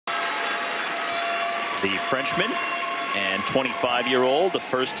the Frenchman and 25-year-old, the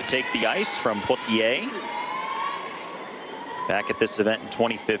first to take the ice from Poitiers. Back at this event in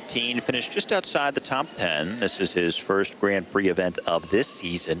 2015, finished just outside the top 10. This is his first Grand Prix event of this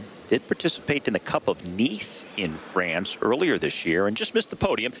season. Did participate in the Cup of Nice in France earlier this year and just missed the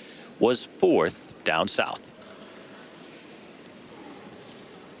podium. Was 4th down south.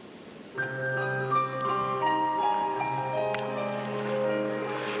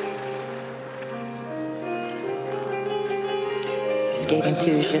 Skating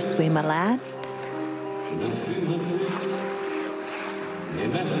to Je suis malade.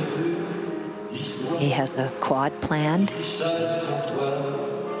 He has a quad planned.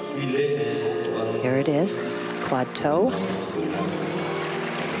 Here it is, quad toe.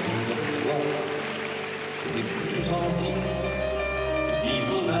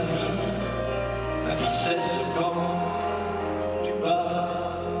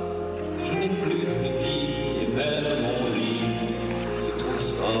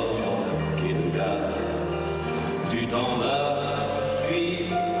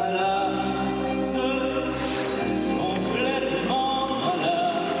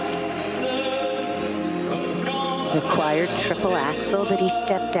 Required triple axel that he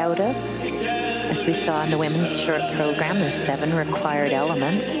stepped out of. As we saw in the women's short program, the 7 required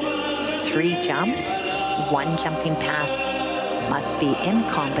elements, 3 jumps, 1 jumping pass must be in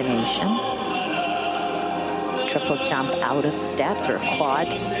combination. Triple jump out of steps, or quad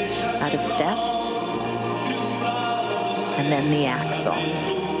out of steps. And then the axel.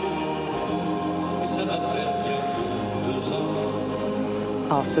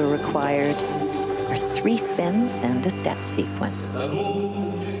 Also required are 3 spins and a step sequence.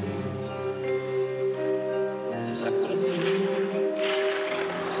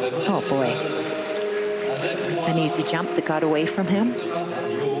 Oh boy. An easy jump that got away from him.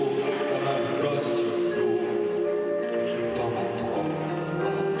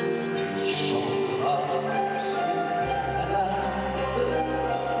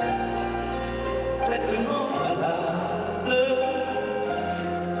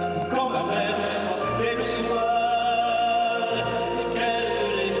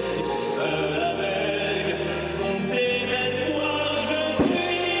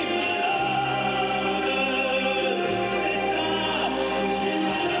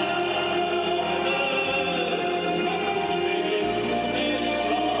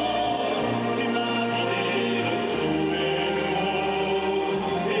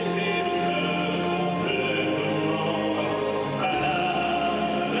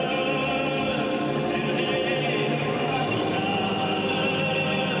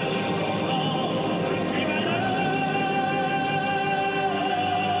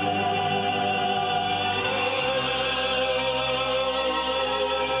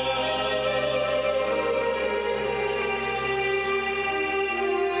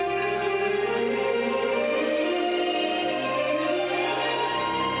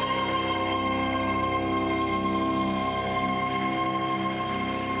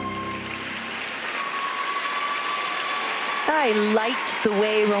 I liked the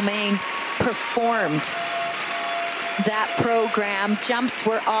way Romain performed that program. Jumps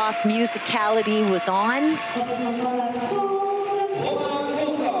were off, musicality was on.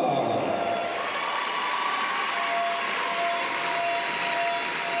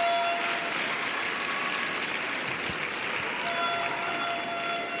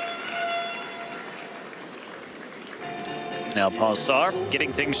 Now Ponsart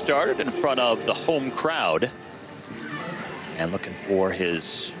getting things started in front of the home crowd. And looking for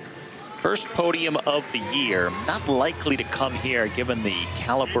his first podium of the year. Not likely to come here given the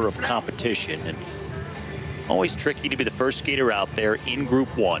caliber of competition. And always tricky to be the first skater out there in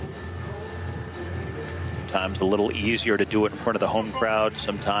Group 1. Sometimes a little easier to do it in front of the home crowd.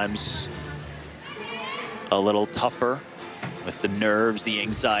 Sometimes a little tougher with the nerves, the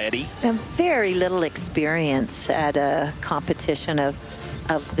anxiety. And very little experience at a competition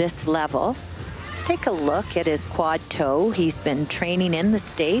of this level. Let's take a look at his quad toe. He's been training in the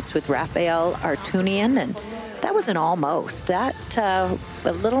States with Raphael Artunian, and that was an almost. That a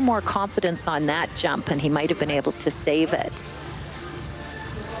little more confidence on that jump, and he might have been able to save it.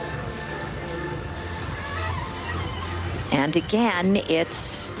 And again,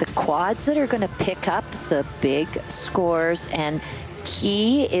 it's the quads that are going to pick up the big scores, and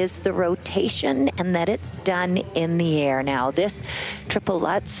key is the rotation and that it's done in the air. Now this triple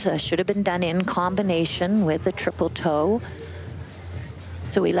Lutz should have been done in combination with the triple toe.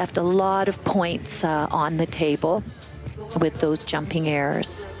 So we left a lot of points on the table with those jumping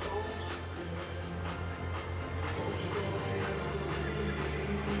errors.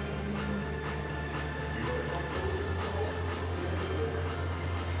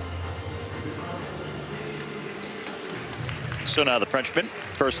 So now the Frenchman,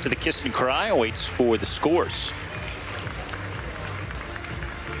 first to the kiss and cry, waits for the scores.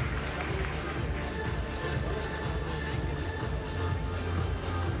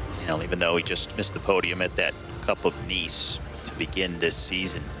 Even though he just missed the podium at that Cup of Nice to begin this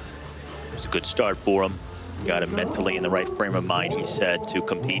season, it was a good start for him. Got him mentally in the right frame of mind, he said, to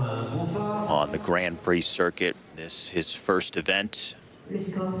compete on the Grand Prix circuit. This his first event.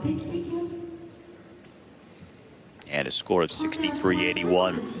 And a score of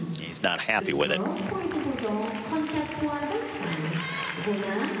 63.81. He's not happy with it.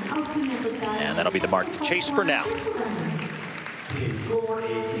 And that'll be the mark to chase for now.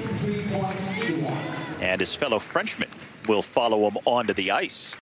 And his fellow Frenchman will follow him onto the ice.